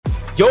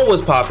Yo,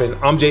 what's poppin'?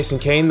 I'm Jason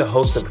Kane, the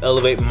host of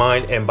Elevate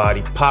Mind and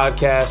Body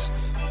Podcast.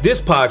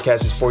 This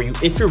podcast is for you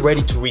if you're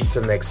ready to reach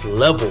the next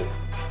level.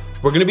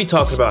 We're going to be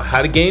talking about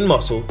how to gain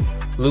muscle,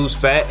 lose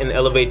fat, and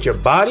elevate your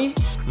body,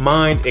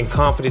 mind, and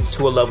confidence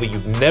to a level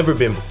you've never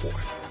been before.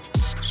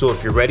 So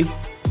if you're ready,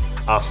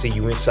 I'll see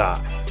you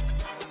inside.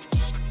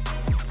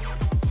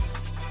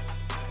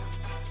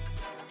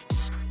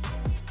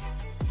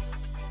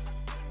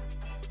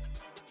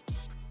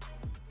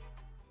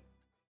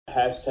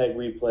 Hashtag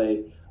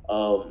replay.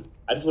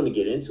 I just want to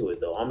get into it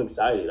though. I'm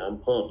excited. I'm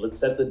pumped. Let's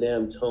set the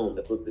damn tone.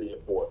 That's what these are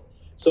for.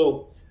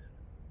 So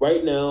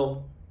right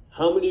now,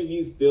 how many of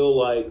you feel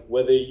like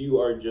whether you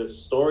are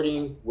just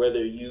starting,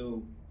 whether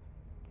you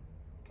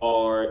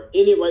are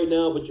in it right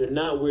now, but you're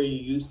not where you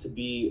used to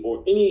be,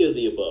 or any of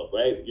the above,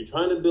 right? You're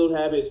trying to build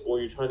habits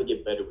or you're trying to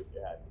get better with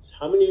your habits.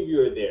 How many of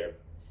you are there?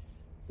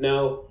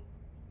 Now,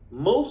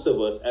 most of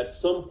us at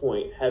some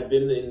point have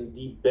been in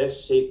the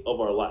best shape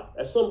of our life.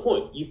 At some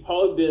point, you've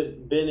probably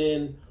been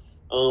in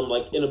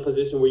in a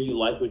position where you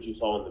liked what you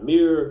saw in the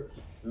mirror.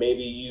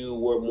 Maybe you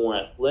were more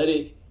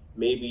athletic.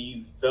 Maybe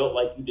you felt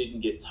like you didn't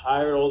get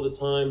tired all the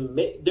time.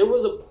 There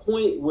was a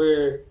point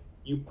where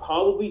you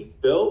probably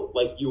felt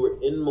like you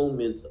were in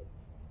momentum.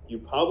 You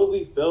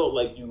probably felt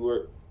like you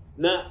were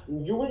not,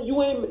 you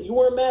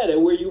weren't mad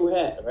at where you were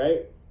at,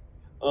 right?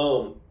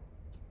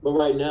 But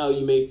right now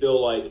you may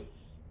feel like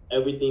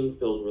everything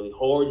feels really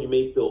hard. You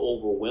may feel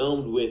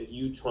overwhelmed with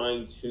you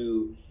trying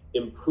to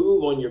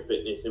improve on your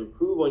fitness,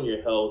 improve on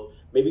your health.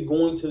 Maybe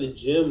going to the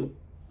gym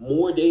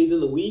more days in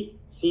the week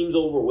seems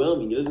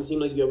overwhelming. It doesn't seem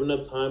like you have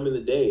enough time in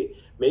the day.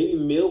 Maybe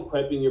meal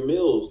prepping your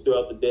meals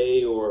throughout the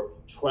day or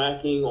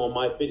tracking on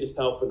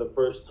MyFitnessPal for the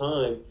first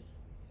time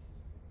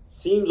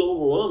seems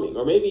overwhelming.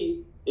 Or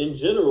maybe in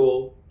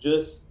general,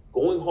 just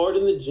going hard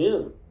in the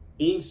gym,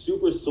 being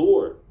super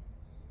sore,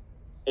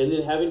 and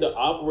then having to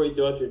operate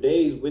throughout your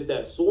days with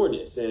that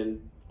soreness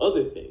and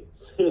other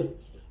things.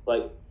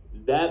 Like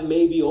that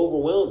may be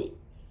overwhelming.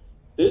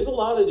 There's a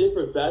lot of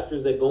different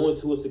factors that go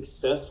into a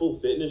successful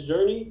fitness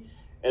journey.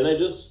 And I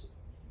just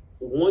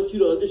want you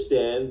to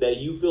understand that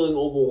you feeling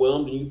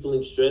overwhelmed and you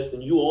feeling stressed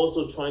and you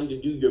also trying to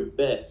do your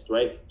best,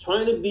 right?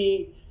 Trying to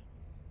be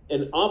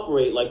and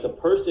operate like the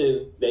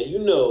person that you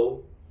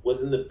know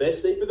was in the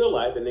best shape of their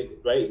life. And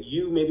right,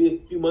 you maybe a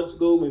few months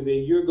ago, maybe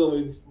a year ago,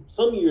 maybe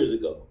some years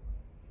ago,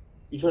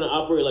 you're trying to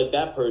operate like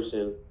that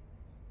person.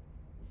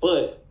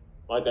 But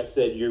like I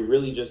said, you're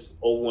really just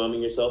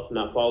overwhelming yourself,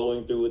 not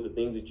following through with the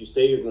things that you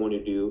say you're going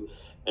to do,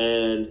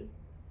 and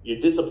you're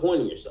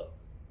disappointing yourself,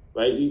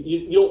 right?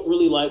 You don't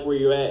really like where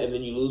you're at, and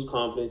then you lose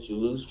confidence, you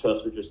lose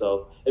trust with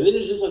yourself, and then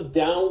it's just a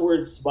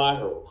downward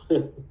spiral.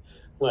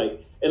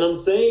 And I'm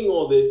saying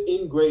all this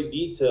in great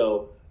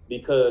detail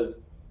because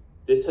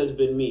this has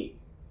been me.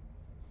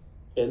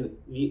 And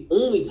the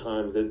only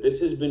times that this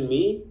has been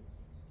me,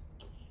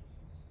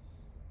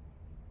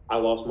 I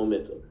lost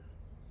momentum.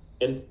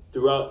 And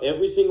throughout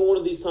every single one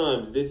of these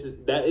times,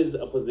 that is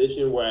a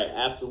position where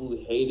I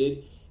absolutely hated.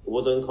 It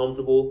was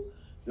uncomfortable.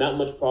 Not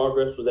much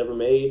progress was ever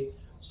made.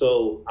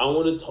 So I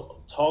want to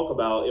talk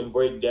about and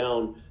break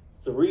down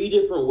 3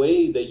 different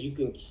ways that you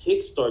can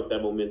kickstart that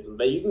momentum,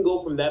 that you can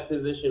go from that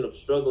position of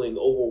struggling,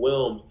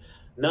 overwhelmed,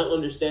 not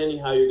understanding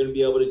how you're going to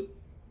be able to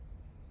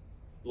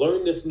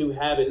learn this new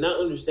habit, not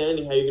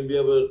understanding how you're going to be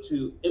able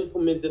to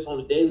implement this on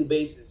a daily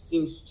basis. It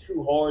seems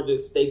too hard to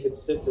stay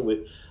consistent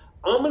with.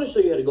 I'm going to show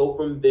you how to go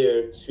from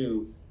there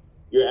to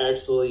you're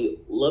actually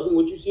loving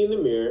what you see in the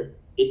mirror.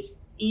 It's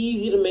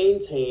easy to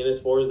maintain as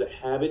far as the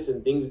habits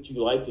and things that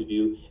you like to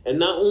do. And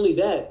not only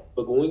that,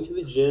 but going to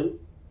the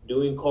gym,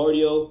 doing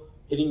cardio,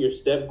 hitting your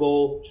step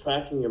goal,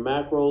 tracking your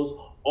macros,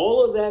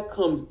 all of that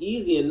comes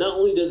easy. And not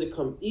only does it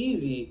come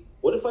easy,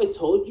 what if I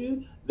told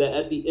you that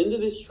at the end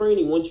of this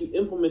training, once you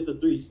implement the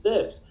 3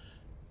 steps,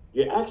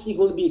 you're actually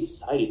going to be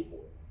excited for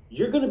it.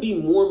 You're going to be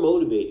more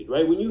motivated,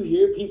 right? When you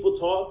hear people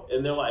talk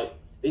and they're like,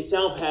 they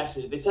sound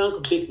passionate, they sound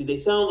convicted, they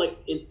sound like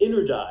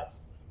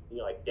energized. And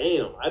you're like,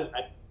 damn,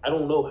 I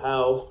don't know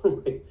how,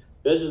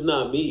 that's just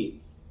not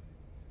me.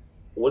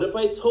 What if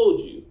I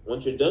told you,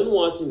 once you're done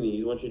watching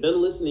these, once you're done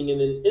listening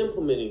and then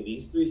implementing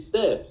these 3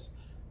 steps,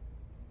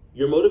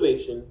 your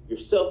motivation, your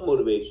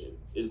self-motivation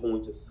is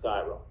going to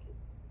skyrocket.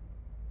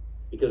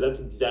 Because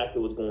that's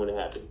exactly what's going to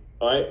happen.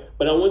 All right,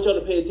 but I want y'all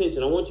to pay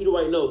attention. I want you to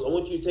write notes. I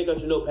want you to take out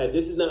your notepad.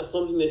 This is not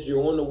something that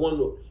you're going to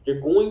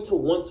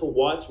want to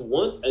watch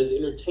once as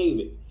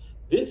entertainment.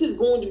 This is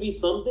going to be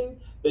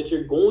something that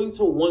you're going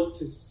to want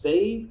to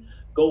save,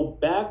 go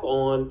back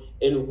on,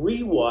 and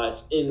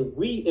rewatch and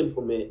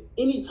re-implement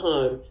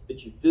anytime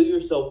that you feel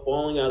yourself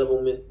falling out of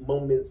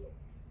momentum.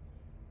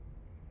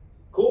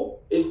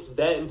 Cool? It's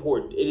that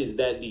important. It is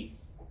that deep.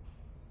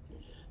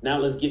 Now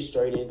let's get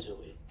straight into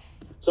it.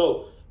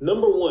 So,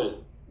 number 1,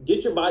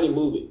 get your body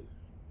moving.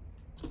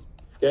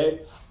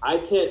 Okay, I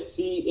can't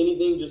see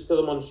anything just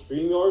because I'm on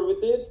StreamYard with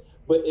this,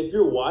 but if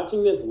you're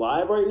watching this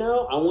live right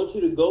now, I want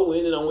you to go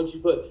in and I want you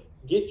to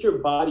put, get your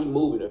body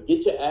moving or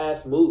get your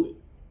ass moving.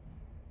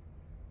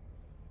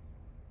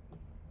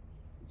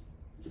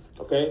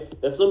 Okay,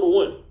 that's number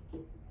 1.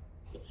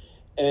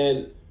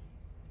 And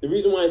the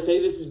reason why I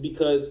say this is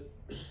because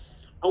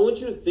I want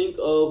you to think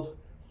of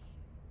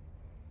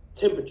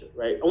temperature,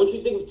 right? I want you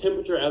to think of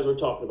temperature as we're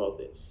talking about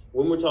this,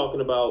 when we're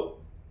talking about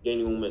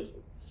gaining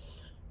momentum.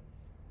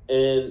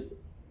 And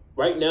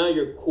right now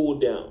you're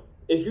cooled down.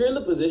 If you're in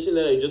the position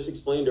that I just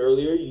explained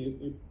earlier,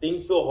 you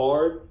things feel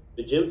hard,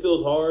 the gym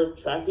feels hard,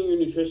 tracking your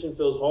nutrition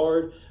feels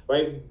hard,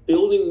 right?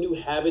 Building new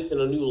habits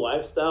and a new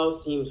lifestyle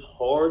seems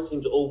hard,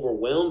 seems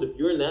overwhelmed. If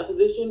you're in that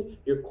position,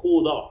 you're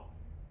cooled off.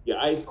 You're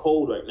ice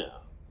cold right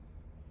now,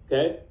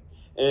 okay?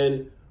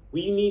 And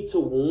we need to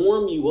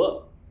warm you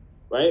up,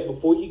 right?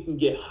 Before you can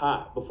get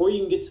hot, before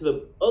you can get to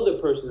the other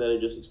person that I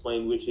just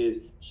explained, which is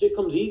shit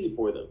comes easy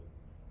for them.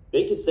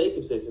 They can stay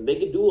consistent. They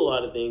can do a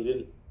lot of things,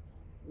 and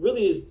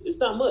really it's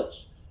not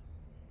much,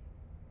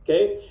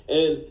 okay?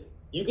 And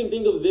you can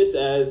think of this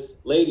as,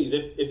 ladies,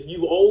 if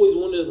you've always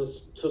wanted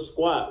to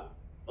squat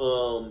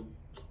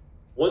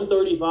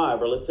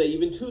 135 or let's say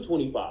even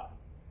 225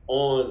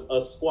 on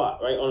a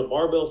squat, right, on a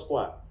barbell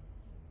squat,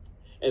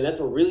 and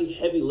that's a really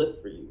heavy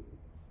lift for you,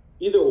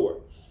 either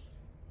or,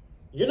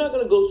 you're not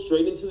going to go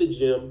straight into the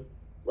gym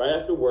right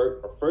after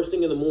work or first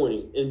thing in the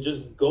morning and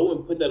just go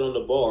and put that on the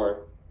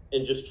bar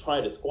and just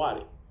try to squat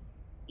it.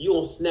 You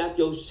gonna snap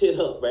your shit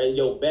up, right?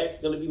 Your back's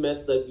gonna be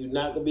messed up. You're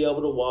not gonna be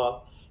able to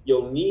walk.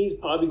 Your knees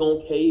probably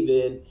gonna cave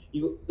in.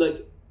 You're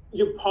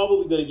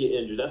probably gonna get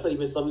injured. That's not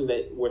even something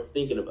that we're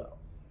thinking about,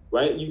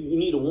 right? You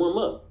need to warm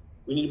up.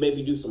 We need to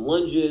maybe do some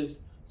lunges,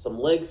 some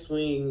leg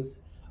swings,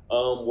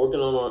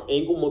 working on our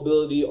ankle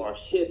mobility, our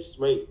hips,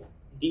 right?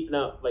 Deepen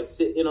out, like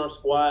sit in our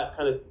squat,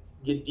 kind of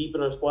get deep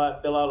in our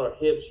squat, fill out our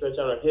hips, stretch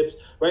out our hips,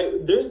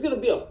 right? There's going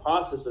to be a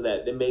process of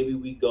that. Then maybe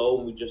we go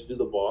and we just do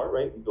the bar,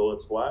 right? We go and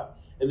squat.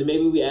 And then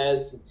maybe we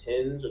add some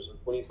 10s or some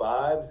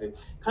 25s and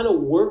kind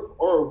of work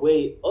our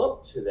way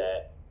up to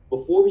that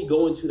before we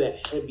go into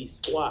that heavy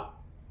squat,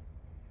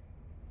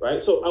 right?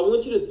 So I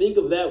want you to think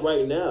of that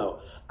right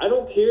now. I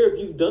don't care if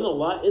you've done a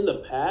lot in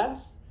the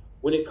past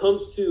when it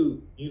comes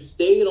to you've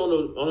stayed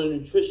on a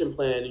nutrition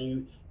plan and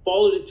you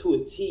followed it to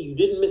a T. You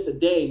didn't miss a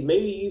day.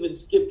 Maybe you even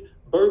skipped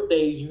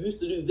birthdays. You used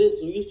to do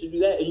this and you used to do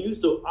that, and you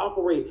used to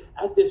operate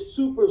at this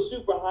super,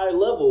 super high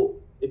level.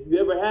 If you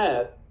ever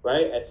have,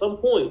 right, at some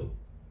point,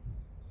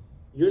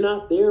 you're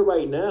not there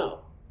right now.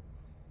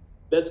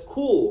 That's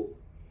cool.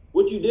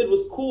 What you did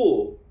was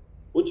cool.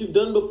 What you've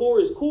done before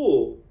is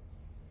cool,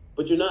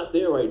 but you're not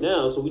there right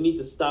now. So we need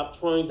to stop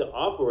trying to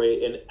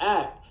operate and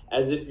act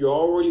as if you're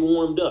already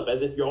warmed up,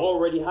 as if you're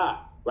already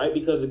hot. Right?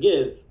 Because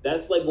again,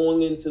 that's like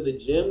going into the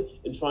gym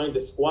and trying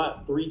to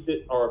squat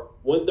 350 or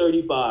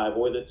 135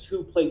 or the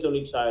 2 plates on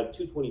each side,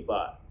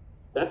 225.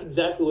 That's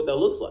exactly what that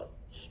looks like.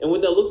 And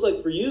what that looks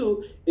like for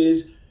you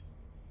is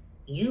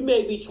you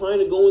may be trying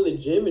to go in the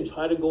gym and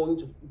try to go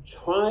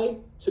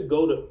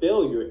to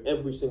failure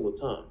every single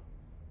time.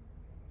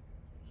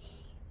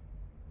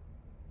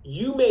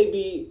 You may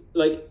be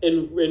like,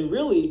 and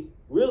really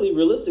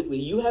realistically,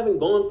 you haven't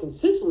gone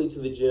consistently to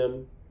the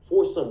gym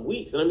for some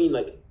weeks. And I mean,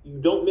 like, you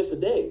don't miss a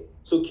day.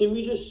 So can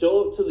we just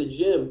show up to the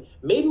gym?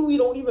 Maybe we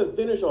don't even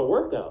finish our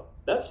workouts.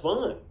 That's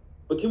fine.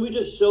 But can we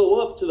just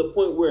show up to the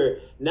point where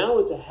now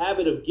it's a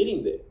habit of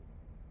getting there?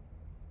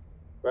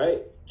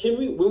 Right? Can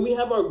we, when we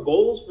have our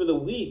goals for the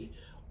week,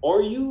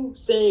 are you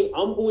saying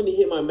I'm going to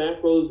hit my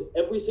macros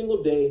every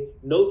single day,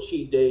 no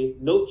cheat day,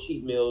 no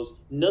cheat meals,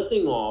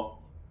 nothing off,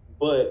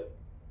 but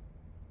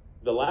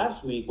the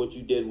last week what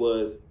you did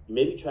was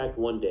maybe tracked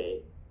one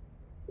day,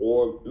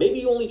 or maybe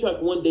you only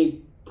tracked one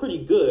day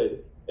pretty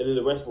good, and then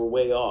the rest were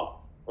way off.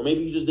 Or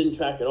maybe you just didn't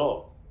track at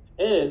all.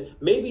 And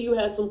maybe you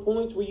had some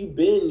points where you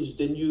binged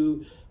and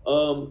you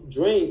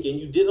drank and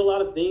you did a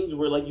lot of things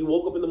where, like, you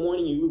woke up in the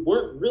morning and you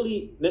weren't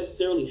really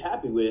necessarily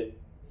happy with.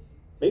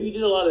 Maybe you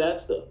did a lot of that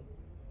stuff.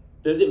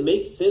 Does it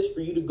make sense for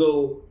you to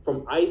go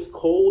from ice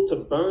cold to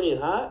burning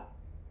hot?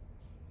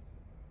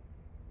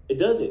 It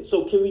doesn't.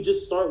 So can we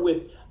just start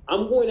with,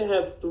 I'm going to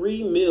have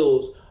 3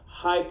 meals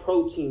high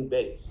protein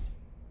based.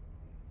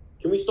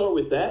 Can we start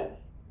with that?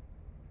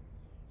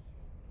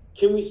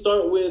 Can we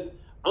start with,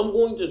 I'm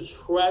going to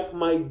track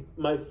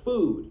my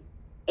food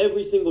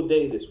every single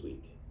day this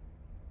week.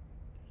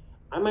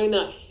 I might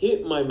not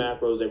hit my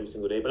macros every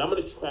single day, but I'm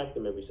going to track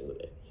them every single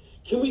day.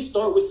 Can we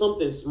start with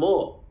something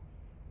small?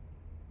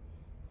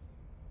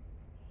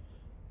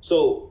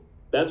 So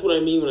that's what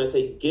I mean when I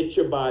say get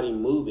your body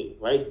moving,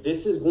 right?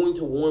 This is going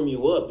to warm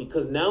you up,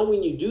 because now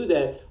when you do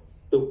that,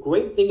 the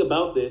great thing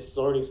about this,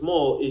 starting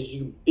small, is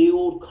you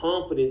build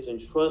confidence and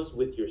trust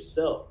with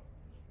yourself.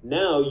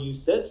 Now you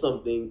said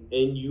something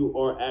and you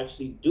are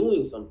actually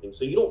doing something.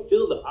 So you don't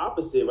feel the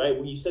opposite, right?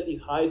 When you set these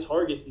high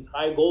targets, these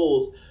high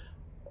goals,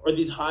 or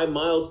these high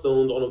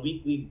milestones on a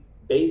weekly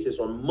basis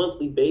or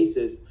monthly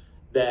basis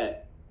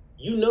that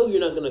you know you're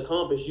not going to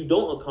accomplish, you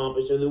don't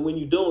accomplish. And then when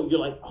you don't, you're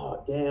like,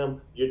 oh,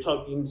 damn, you're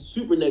talking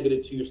super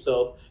negative to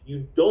yourself.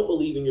 You don't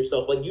believe in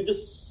yourself. Like, you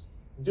just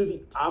do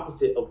the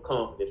opposite of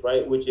confidence,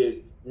 right? Which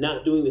is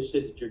not doing the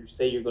shit that you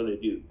say you're going to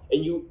do.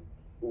 And you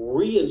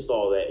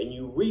reinstall that and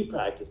you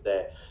re-practice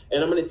that.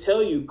 And I'm going to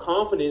tell you,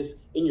 confidence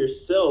in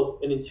yourself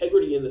and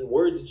integrity in the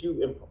words that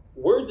you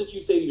words that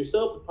you say to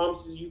yourself, the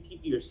promises you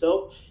keep to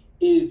yourself,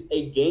 is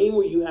a game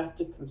where you have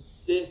to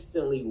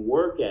consistently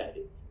work at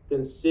it,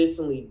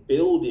 consistently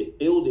build it.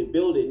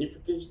 And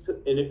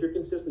if you're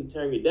consistently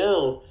tearing it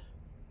down,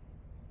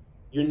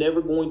 you're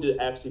never going to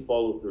actually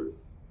follow through.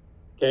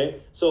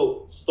 Okay,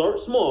 so start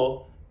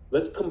small.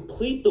 Let's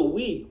complete the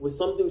week with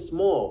something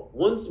small,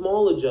 one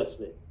small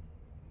adjustment.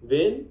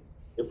 Then,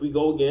 if we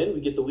go again, we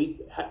get the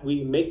week,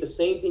 we make the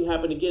same thing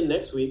happen again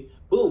next week.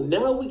 Boom,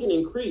 now we can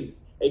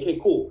increase. Okay,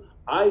 cool.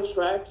 I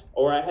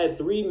had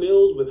 3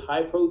 meals with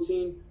high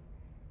protein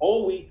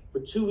all week for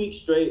 2 weeks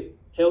straight.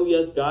 Hell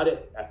yes, got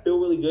it. I feel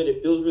really good.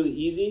 It feels really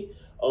easy.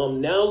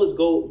 Now let's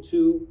go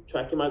to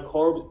tracking my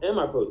carbs and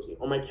my protein,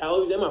 or my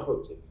calories and my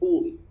protein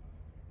fully,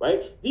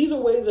 right? These are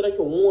ways that I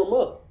can warm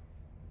up.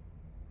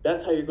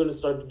 That's how you're going to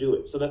start to do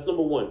it. So that's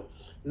number 1.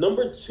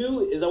 Number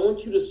 2 is I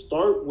want you to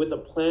start with a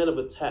plan of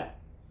attack.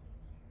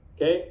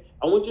 Okay?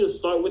 I want you to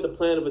start with a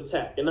plan of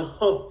attack. And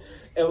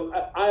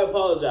I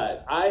apologize.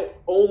 I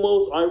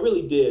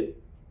really did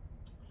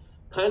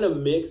kind of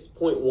mix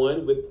point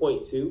 1 with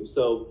point 2.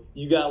 So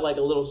you got like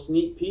a little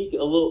sneak peek,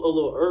 a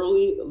little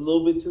early, a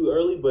little bit too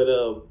early, but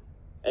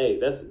hey,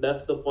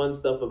 that's the fun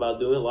stuff about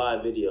doing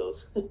live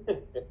videos.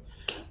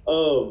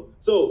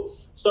 So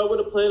start with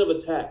a plan of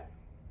attack.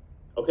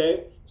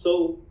 Okay?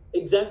 So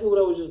exactly what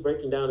I was just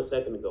breaking down a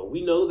second ago.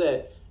 We know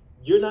that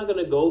you're not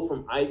going to go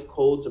from ice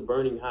cold to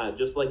burning hot,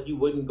 just like you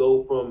wouldn't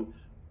go from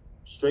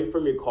straight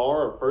from your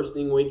car or first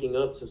thing waking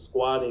up to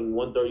squatting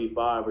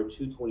 135 or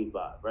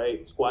 225,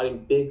 right?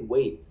 Squatting big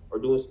weight or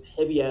doing some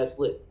heavy ass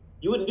lift.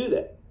 You wouldn't do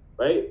that,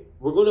 right?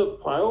 We're going to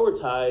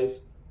prioritize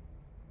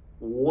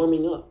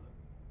warming up.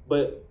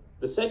 But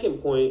the second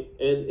point,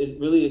 and it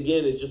really,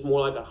 again, is just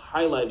more like a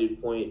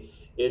highlighted point,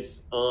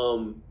 it's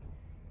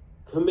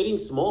committing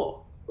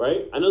small,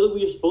 right? I know that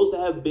we are supposed to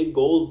have big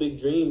goals, big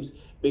dreams,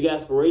 big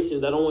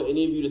aspirations. I don't want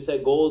any of you to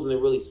set goals and they're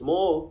really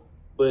small,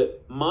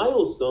 but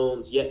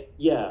milestones,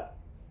 yeah,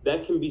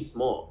 that can be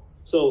small.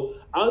 So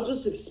I'll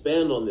just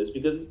expand on this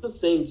because it's the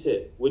same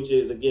tip, which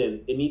is,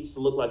 again, it needs to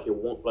look like a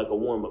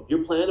warm-up.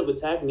 Your plan of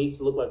attack needs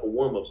to look like a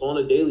warm-up. So on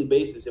a daily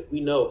basis, if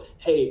we know,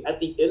 hey, at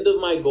the end of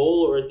my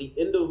goal or at the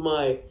end of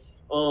my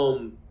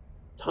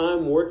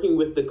time working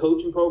with the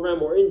coaching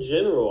program, or in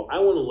general, I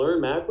want to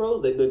learn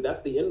macros,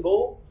 that's the end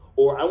goal,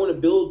 or I want to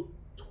build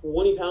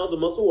 20 pounds of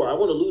muscle, or I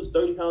want to lose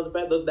 30 pounds of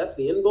fat, that's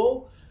the end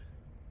goal.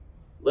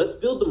 Let's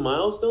build the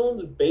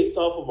milestones based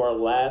off of our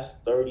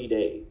last 30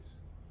 days.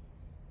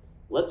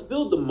 Let's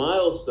build the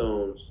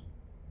milestones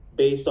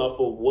based off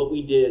of what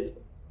we did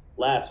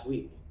last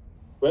week.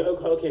 Right?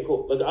 Okay,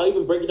 cool. Like, I'll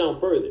even break it down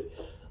further.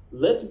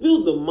 Let's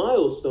build the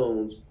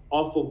milestones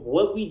off of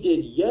what we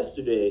did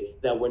yesterday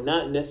that we're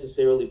not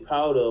necessarily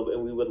proud of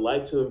and we would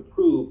like to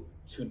improve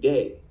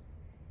today.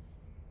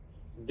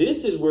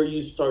 This is where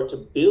you start to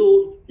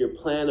build your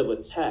plan of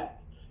attack.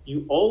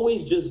 You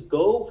always just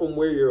go from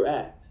where you're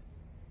at,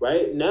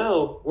 right?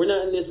 Now, we're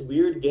not in this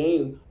weird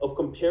game of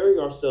comparing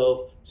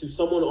ourselves to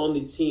someone on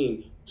the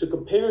team, to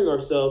comparing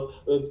ourselves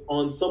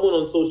on someone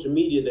on social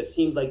media that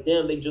seems like,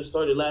 damn, they just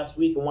started last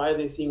week and why are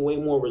they seeing way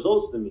more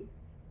results than me?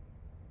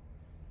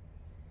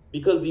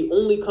 Because the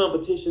only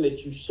competition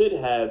that you should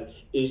have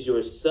is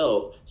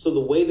yourself. So the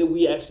way that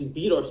we actually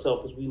beat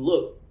ourselves is we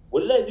look,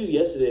 what did I do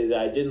yesterday that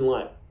I didn't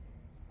like?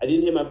 I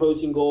didn't hit my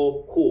protein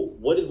goal. Cool.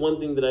 What is one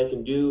thing that I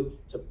can do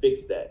to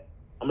fix that?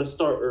 I'm going to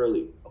start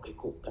early. Okay,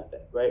 cool. Got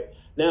that, right?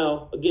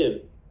 Now,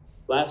 again,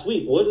 last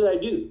week, what did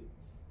I do?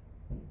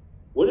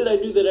 What did I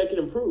do that I can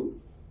improve?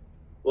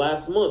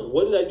 Last month,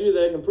 what did I do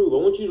that I can improve? I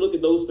want you to look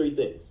at those 3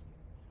 things.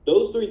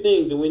 Those 3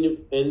 things,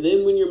 and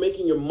then when you're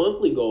making your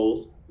monthly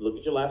goals, look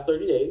at your last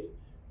 30 days.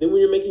 Then when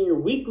you're making your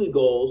weekly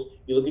goals,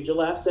 you look at your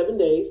last 7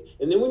 days.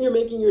 And then when you're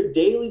making your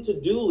daily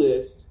to-do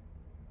list,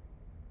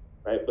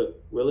 right?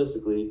 But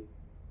realistically,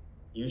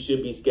 you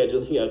should be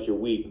scheduling out your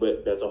week,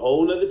 but that's a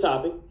whole nother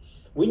topic.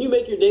 When you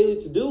make your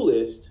daily to-do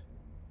list,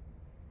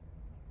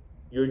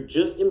 you're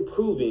just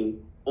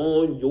improving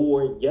on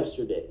your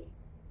yesterday.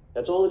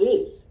 That's all it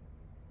is.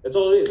 That's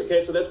all it is,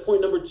 okay? So that's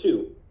point number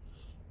 2,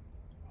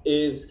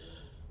 is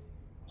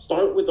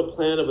start with a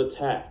plan of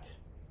attack.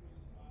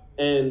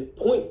 And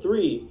point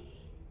 3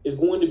 is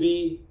going to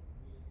be,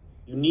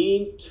 you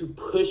need to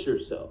push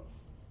yourself,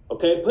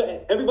 okay?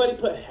 Everybody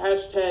put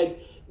hashtag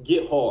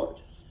get hard.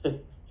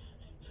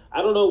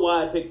 I don't know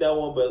why I picked that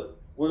one, but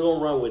we're going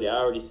to run with it. I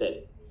already said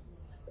it.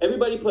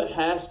 Everybody put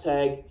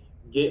hashtag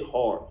get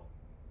hard.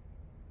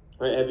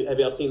 Right? Have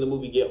y'all seen the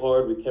movie Get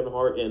Hard with Kevin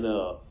Hart and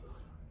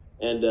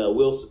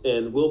Will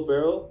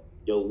Ferrell?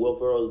 Will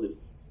Ferrell is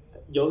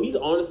he's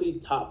honestly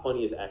top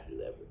funniest actors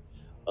ever.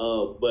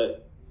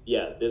 But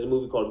yeah, there's a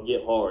movie called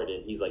Get Hard,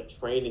 and he's like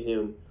training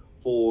him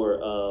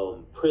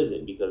for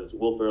prison because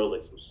Will Ferrell's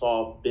like some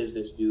soft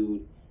business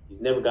dude. He's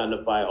never gotten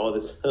a fight, all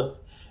this stuff.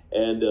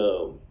 And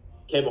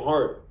Kevin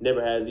Hart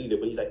never has either,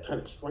 but he's like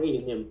kind of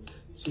training him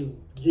to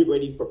get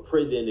ready for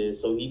prison, and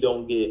so he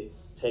don't get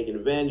taken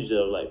advantage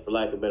of, like, for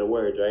lack of better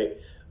words, right?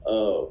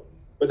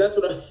 But that's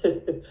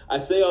what I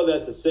say all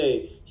that to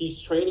say,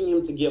 he's training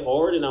him to get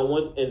hard,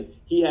 and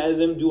he has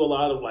him do a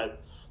lot of like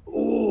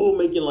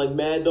making like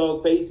mad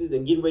dog faces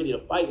and getting ready to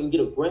fight and get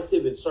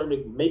aggressive and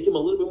starting to make him a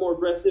little bit more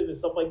aggressive and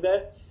stuff like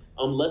that,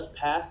 less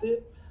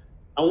passive,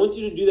 I want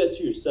you to do that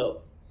to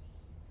yourself.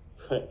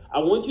 Right? I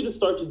want you to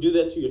start to do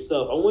that to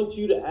yourself. I want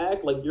you to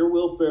act like you're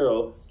Will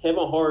Ferrell,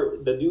 Kevin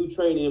Hart, the dude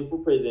training him for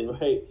prison,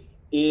 right?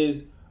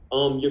 Is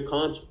your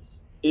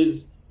conscience,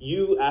 is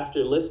you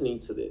after listening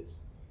to this.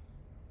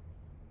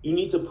 You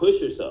need to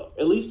push yourself,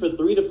 at least for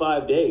 3 to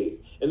 5 days.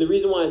 And the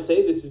reason why I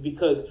say this is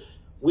because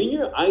when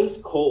you're ice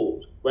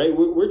cold, right?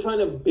 We're trying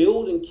to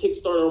build and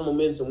kickstart our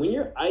momentum. When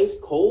you're ice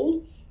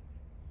cold,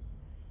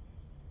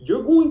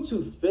 you're going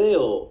to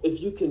fail if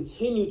you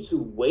continue to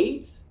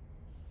wait,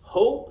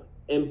 hope,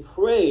 and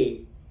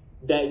pray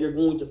that you're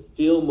going to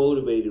feel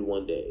motivated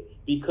one day.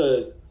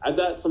 Because I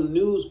got some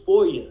news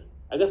for you.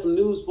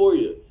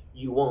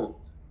 You won't.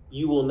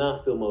 You will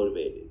not feel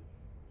motivated.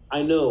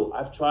 I know.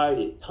 I've tried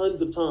it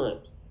tons of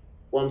times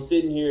where I'm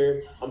sitting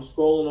here, I'm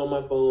scrolling on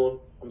my phone,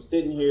 I'm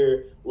sitting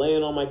here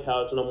laying on my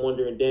couch, and I'm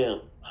wondering,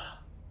 damn,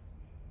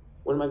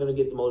 when am I going to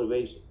get the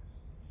motivation?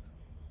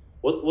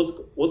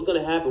 What's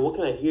going to happen? What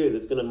can I hear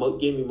that's going to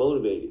get me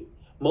motivated?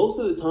 Most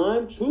of the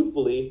time,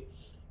 truthfully,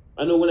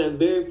 I know when I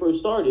very first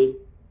started,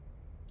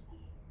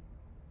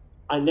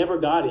 I never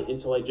got it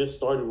until I just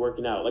started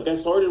working out. Like I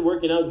started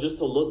working out just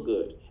to look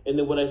good. And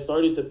then what I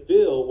started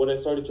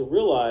to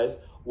realize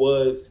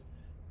was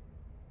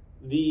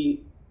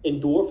the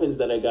endorphins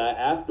that I got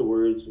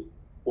afterwards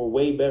were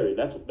way better.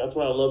 That's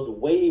what I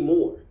loved way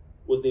more,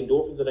 was the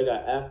endorphins that I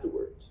got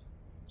afterwards.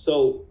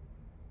 So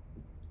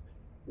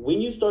when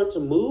you start to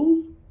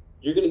move,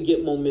 you're going to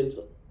get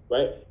momentum,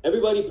 right?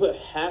 Everybody put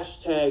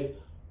hashtag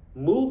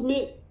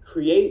movement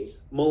creates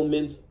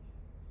momentum.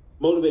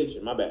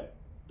 Motivation, my bad.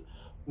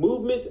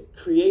 Movement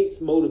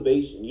creates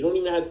motivation. You don't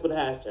even have to put a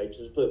hashtag.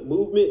 Just put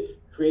movement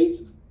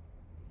creates,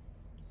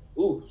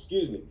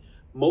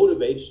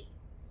 motivation.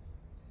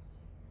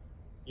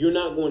 You're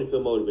not going to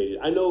feel motivated.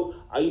 I know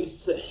I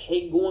used to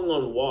hate going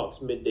on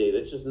walks midday.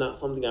 That's just not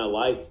something I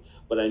liked,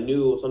 but I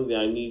knew it was something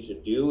I needed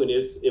to do. And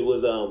it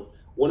was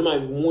one of my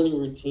morning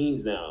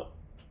routines now.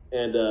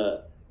 And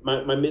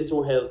my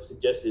mentor had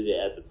suggested it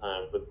at the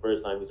time for the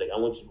first time. He's like, I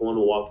want you to go on a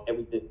walk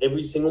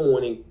every single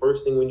morning,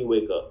 first thing when you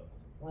wake up.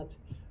 What?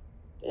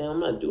 Damn, I'm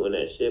not doing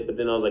that shit. But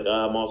then I was like,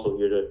 I'm also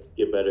here to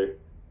get better.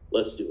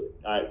 Let's do it.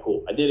 All right,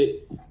 cool. I did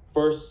it.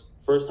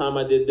 First time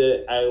I did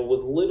that, I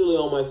was literally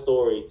on my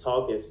story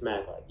talking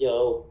smack like,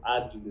 yo,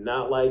 I do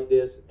not like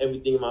this.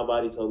 Everything in my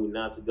body told me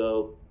not to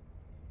go.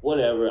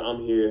 Whatever,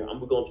 I'm here.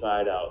 I'm going to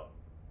try it out.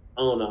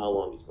 I don't know how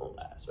long it's going to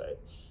last,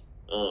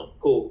 right?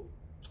 Cool.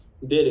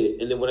 Did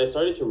it. And then what I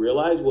started to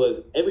realize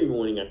was every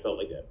morning I felt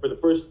like that for the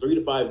first 3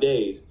 to 5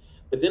 days.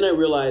 But then I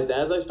realized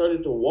as I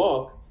started to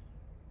walk,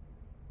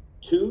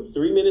 2-3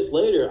 minutes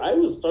later, I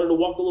was starting to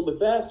walk a little bit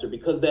faster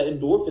because that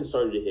endorphin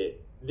started to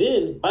hit.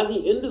 Then by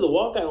the end of the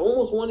walk, I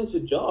almost wanted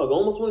to jog. I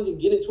almost wanted to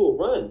get into a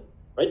run,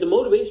 right? The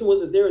motivation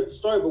wasn't there at the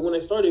start, but when I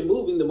started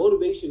moving, the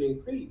motivation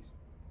increased.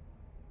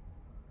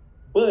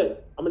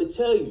 But I'm going to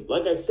tell you,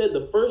 like I said,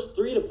 the first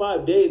 3 to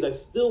 5 days, I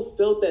still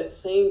felt that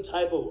same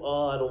type of,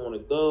 I don't want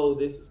to go.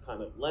 This is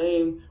kind of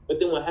lame. But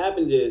then what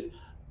happens is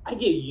I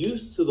get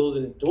used to those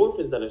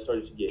endorphins that I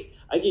started to get.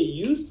 I get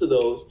used to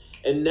those.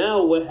 And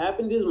now what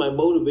happened is my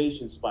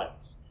motivation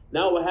spikes.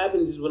 Now what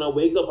happens is when I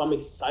wake up, I'm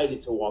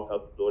excited to walk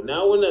out the door.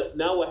 Now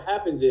what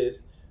happens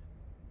is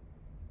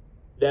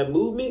that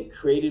movement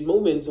created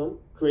momentum,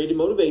 created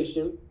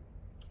motivation,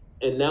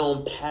 and now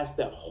I'm past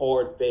that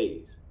hard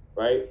phase,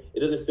 right? It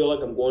doesn't feel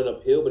like I'm going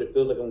uphill, but it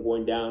feels like I'm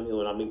going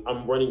downhill, and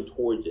I'm running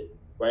towards it,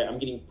 right? I'm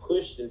getting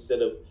pushed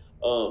instead of,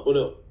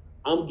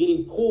 I'm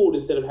getting pulled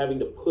instead of having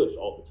to push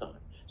all the time.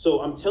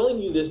 So I'm telling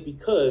you this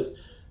because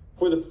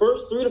for the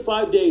first 3 to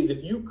 5 days,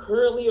 if you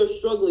currently are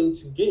struggling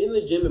to get in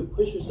the gym and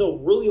push yourself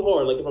really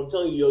hard, like if I'm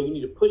telling you, you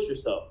need to push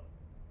yourself,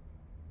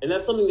 and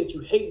that's something that you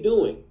hate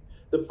doing,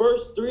 the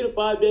first 3 to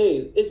 5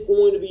 days, it's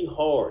going to be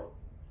hard.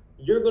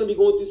 You're going to be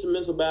going through some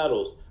mental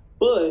battles,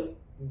 but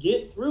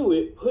get through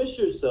it, push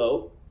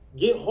yourself,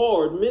 get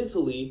hard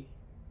mentally,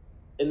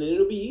 and then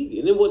it'll be easy.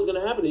 And then what's going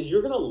to happen is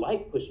you're going to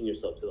like pushing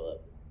yourself to the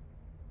level.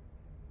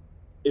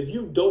 If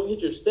you don't hit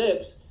your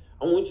steps,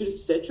 I want you to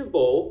set your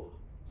goal,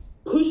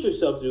 push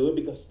yourself to do it,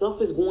 because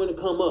stuff is going to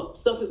come up.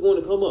 Stuff is going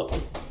to come up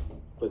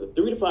for the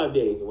 3 to 5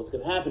 days. And what's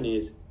going to happen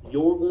is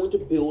you're going to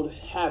build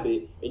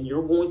habit, and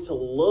you're going to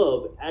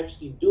love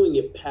actually doing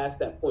it past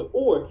that point.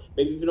 Or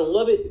maybe if you don't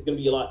love it, it's going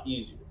to be a lot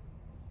easier.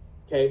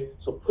 Okay?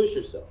 So push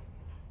yourself.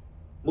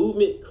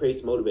 Movement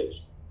creates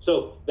motivation.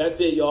 So that's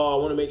it, y'all.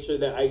 I want to make sure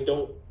that I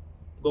don't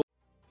go.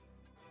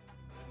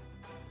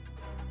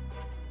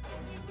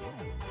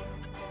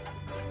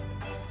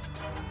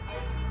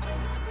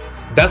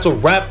 That's a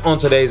wrap on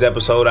today's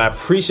episode. I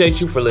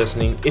appreciate you for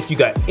listening. If you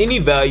got any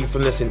value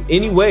from this in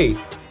any way,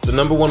 the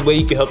number one way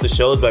you can help the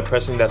show is by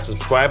pressing that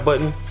subscribe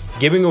button,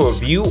 giving a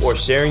review, or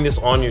sharing this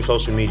on your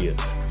social media.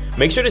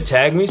 Make sure to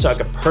tag me so I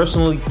can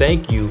personally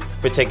thank you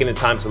for taking the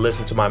time to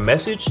listen to my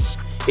message.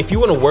 If you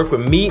want to work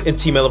with me and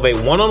Team Elevate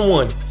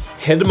one-on-one,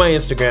 head to my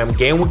Instagram,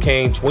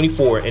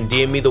 GainWithKane24, and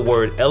DM me the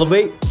word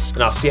Elevate,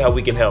 and I'll see how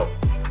we can help.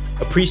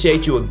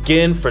 Appreciate you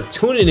again for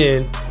tuning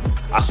in.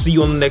 I'll see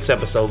you on the next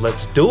episode.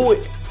 Let's do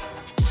it.